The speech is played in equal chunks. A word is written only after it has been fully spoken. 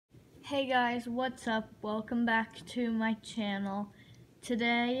Hey guys, what's up? Welcome back to my channel.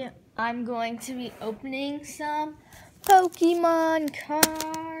 Today I'm going to be opening some Pokemon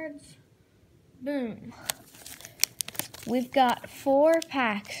cards. Boom. We've got 4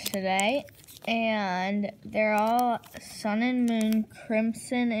 packs today, and they're all Sun and Moon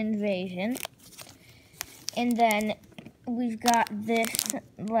Crimson Invasion. And then we've got this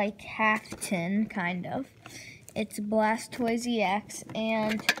like half tin, kind of. It's Blastoise EX,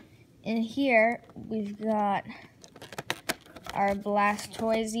 and in here we've got our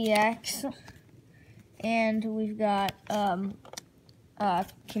Blastoise EX, and we've got a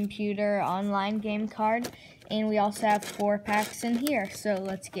computer online game card, and we also have 4 packs in here. So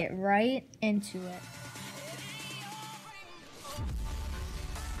let's get right into it.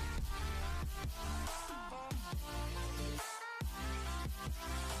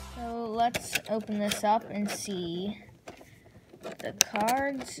 So let's open this up and see the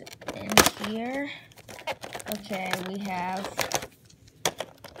cards in here. Okay, we have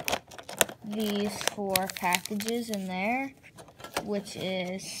these 4 packages in there, which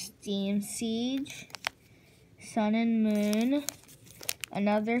is Steam Siege, Sun and Moon,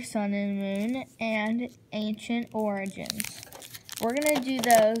 another Sun and Moon, and Ancient Origins. We're going to do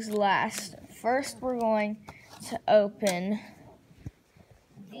those last. First, we're going to open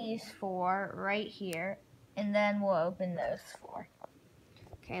these 4 right here, and then we'll open those 4.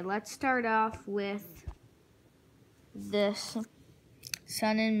 Okay, let's start off with this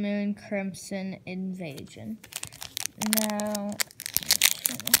Sun and Moon Crimson Invasion. Now,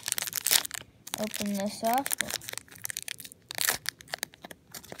 open this up.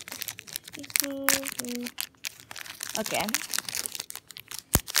 Okay.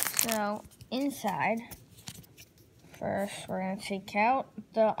 So, inside, first we're going to take out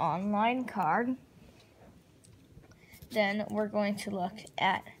the online card. Then we're going to look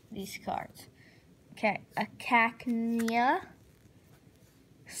at these cards. Okay, a Cacnea,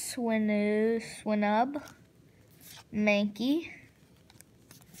 Swinub, Mankey,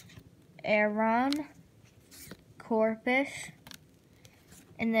 Aron, Corpus,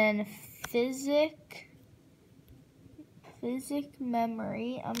 and then Physic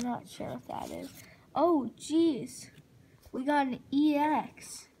Memory. I'm not sure what that is. Oh, geez. We got an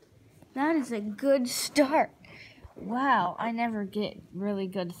EX. That is a good start. Wow, I never get really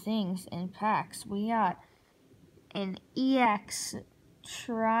good things in packs. We got an EX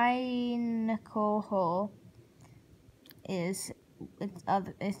Trinical is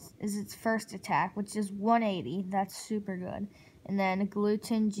its first attack, which is 180. That's super good. And then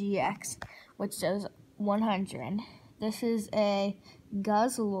Gluten GX, which does 100. This is a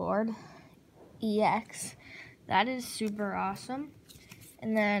Guzzlord EX. That is super awesome.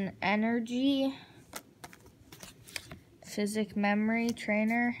 And then Energy, Physic Memory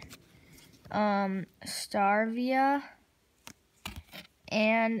Trainer, Starvia,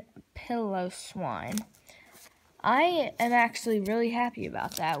 and Piloswine. I am actually really happy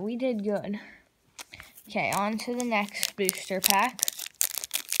about that. We did good. Okay, on to the next booster pack.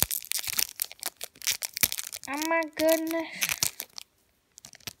 Oh my goodness.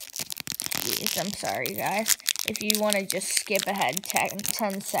 Jeez, I'm sorry guys. If you want to just skip ahead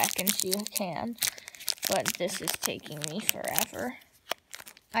 10 seconds, you can. But this is taking me forever.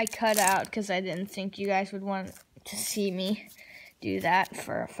 I cut out because I didn't think you guys would want to see me do that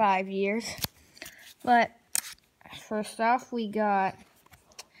for 5 years. But first off, we got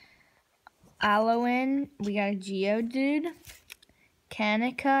Alolan, we got a Geodude,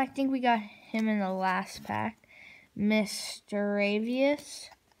 Kanika, I think we got him in the last pack, Misteravius,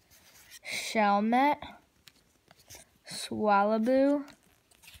 Shelmet, Swallow,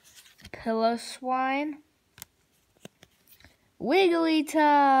 Piloswine,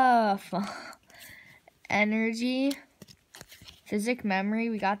 Wigglytuff, Energy, Physic Memory,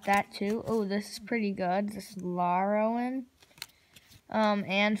 we got that too. Oh, this is pretty good. This is Larowan.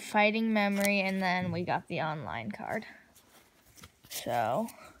 And Fighting Memory, and then we got the online card. So,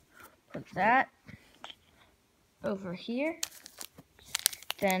 put that over here.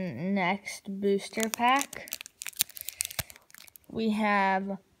 Then next booster pack, we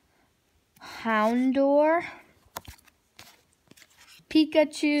have Houndour,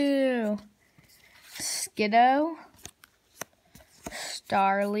 Pikachu, Skiddo,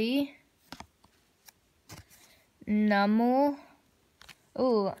 Starly, Numel.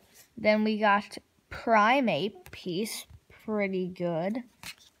 Ooh, then we got Primate piece, pretty good.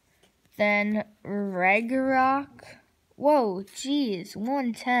 Then Regirock. Whoa, geez,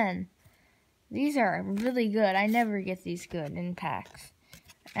 110. These are really good. I never get these good in packs.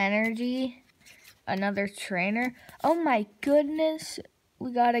 Energy, another trainer. Oh my goodness,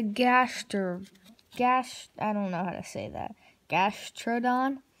 we got a I don't know how to say that.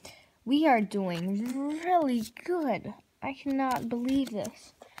 Gastrodon. We are doing really good. I cannot believe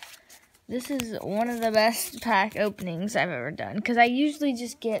this. This is one of the best pack openings I've ever done, because I usually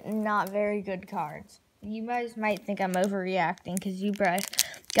just get not very good cards. You guys might think I'm overreacting, because you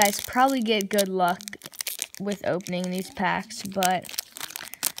guys probably get good luck with opening these packs, but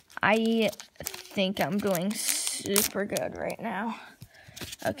I think I'm doing super good right now.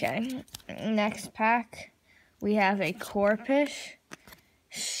 Okay, next pack, we have a Corphish,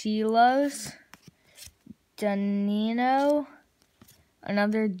 Shilos, Danino,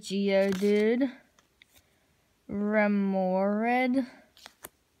 another Geodude, Remoraid,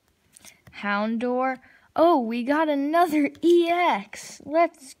 Houndour. Oh, we got another EX.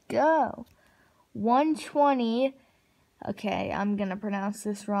 Let's go. 120. Okay, I'm going to pronounce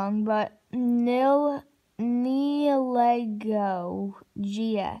this wrong, but Nihilego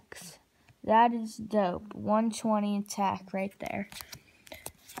GX. That is dope. 120 attack right there.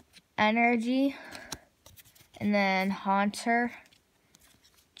 Energy. And then Haunter.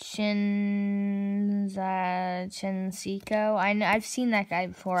 Chinsiko. I've seen that guy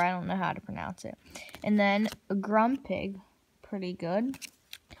before. I don't know how to pronounce it. And then a Grumpig. Pretty good.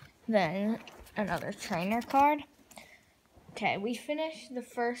 Then another trainer card. Okay, we finished the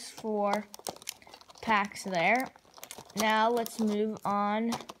first 4 packs there. Now let's move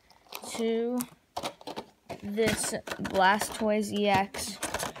on to this Blastoise EX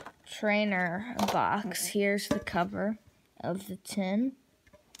trainer box. Here's the cover of the tin.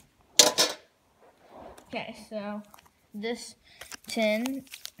 Okay, so this tin,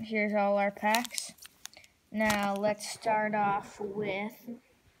 here's all our packs. Now let's start off with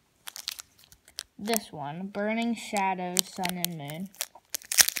this one, Burning Shadows, Sun and Moon.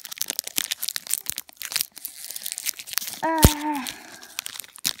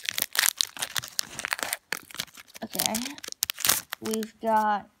 Okay, we've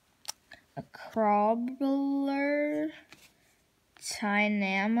got a Crobler,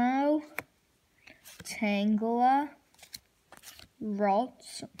 Tynamo, Tangela,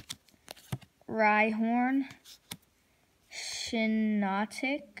 Ralts, Rhyhorn,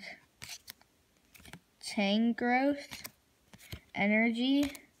 Shiinotic, Tangrowth,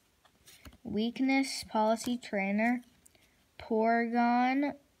 Energy, Weakness, Policy Trainer,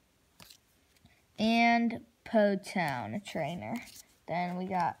 Porygon, and Potown Trainer. Then we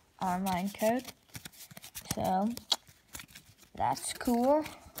got online code. So that's cool.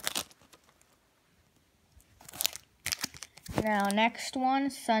 Now next one,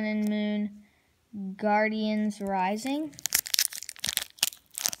 Sun and Moon Guardians Rising.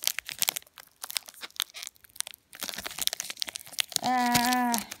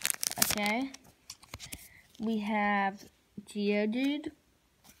 Okay. We have Geodude,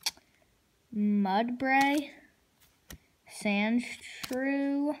 Mudbray,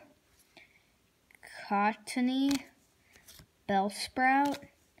 Sandshrew, Cottony, Bellsprout,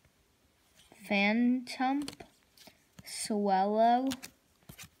 Phantump, Swellow,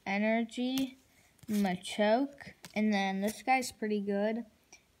 Energy, Machoke, and then this guy's pretty good,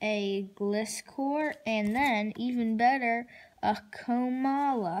 a Gliscor, and then, even better, a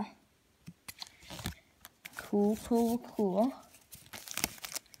Komala. Cool, cool, cool.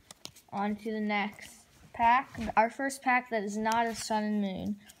 On to the next pack. Our first pack that is not a Sun and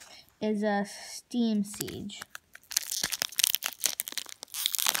Moon is a Steam Siege.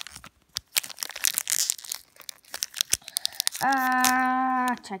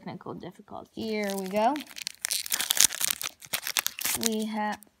 Technical difficulty. Here we go. We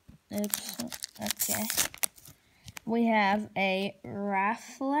have, okay. We have a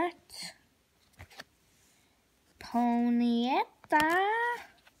Rafflet, Ponyta,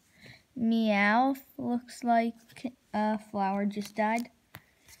 Meowth, looks like a flower just died,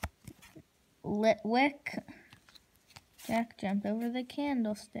 Litwick, Jack jumped over the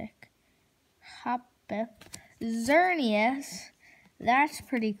candlestick, Hoppip, Xerneas, that's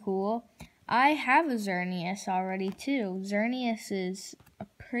pretty cool. I have a Xerneas already too. Xerneas is a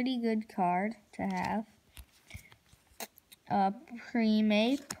pretty good card to have.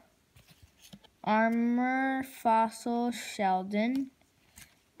 Primeape, Armor Fossil Sheldon,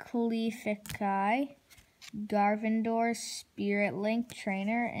 Clefairy, Garvindor Spirit Link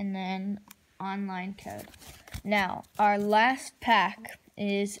Trainer, and then online code. Now, our last pack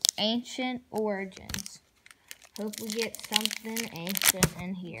is Ancient Origins. Hope we get something ancient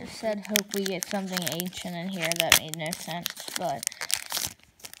in here. Said hope we get something ancient in here. That made no sense, but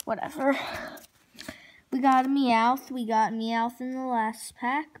whatever. We got a Meowth. We got Meowth in the last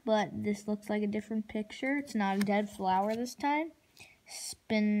pack, but this looks like a different picture. It's not a dead flower this time.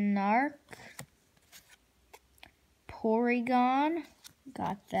 Spinark, Porygon,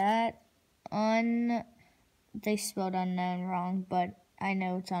 got that. They spelled unknown wrong, but I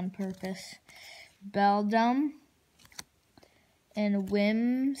know it's on purpose. Beldum, and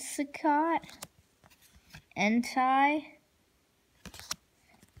Whimsicott, Entei,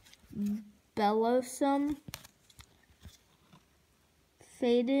 Bellossom,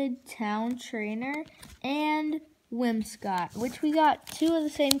 Faded Town Trainer, and Whimsicott, which we got 2 of the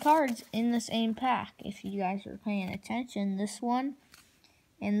same cards in the same pack. If you guys were paying attention, this one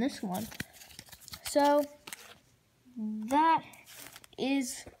and this one. So that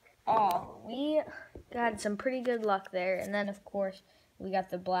is all. We got some pretty good luck there, and then of course we got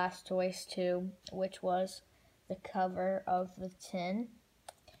the Blastoise too, which was the cover of the tin.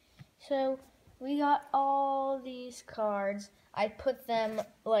 So we got all these cards. I put them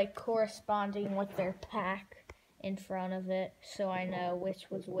like corresponding with their pack in front of it, so I know which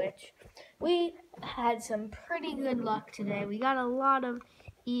was which. We had some pretty good luck today. We got a lot of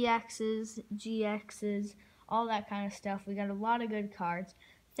EXs, GXs, all that kind of stuff. We got a lot of good cards.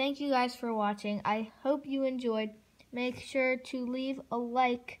 Thank you guys for watching. I hope you enjoyed. Make sure to leave a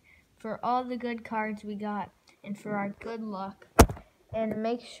like for all the good cards we got and for our good luck. And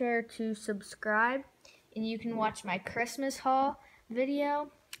make sure to subscribe, and you can watch my Christmas haul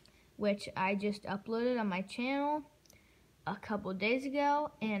video, which I just uploaded on my channel a couple days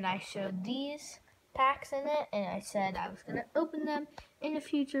ago, and I showed these packs in it, and I said I was going to open them in a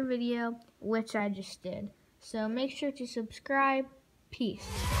future video, which I just did. So make sure to subscribe. Peace.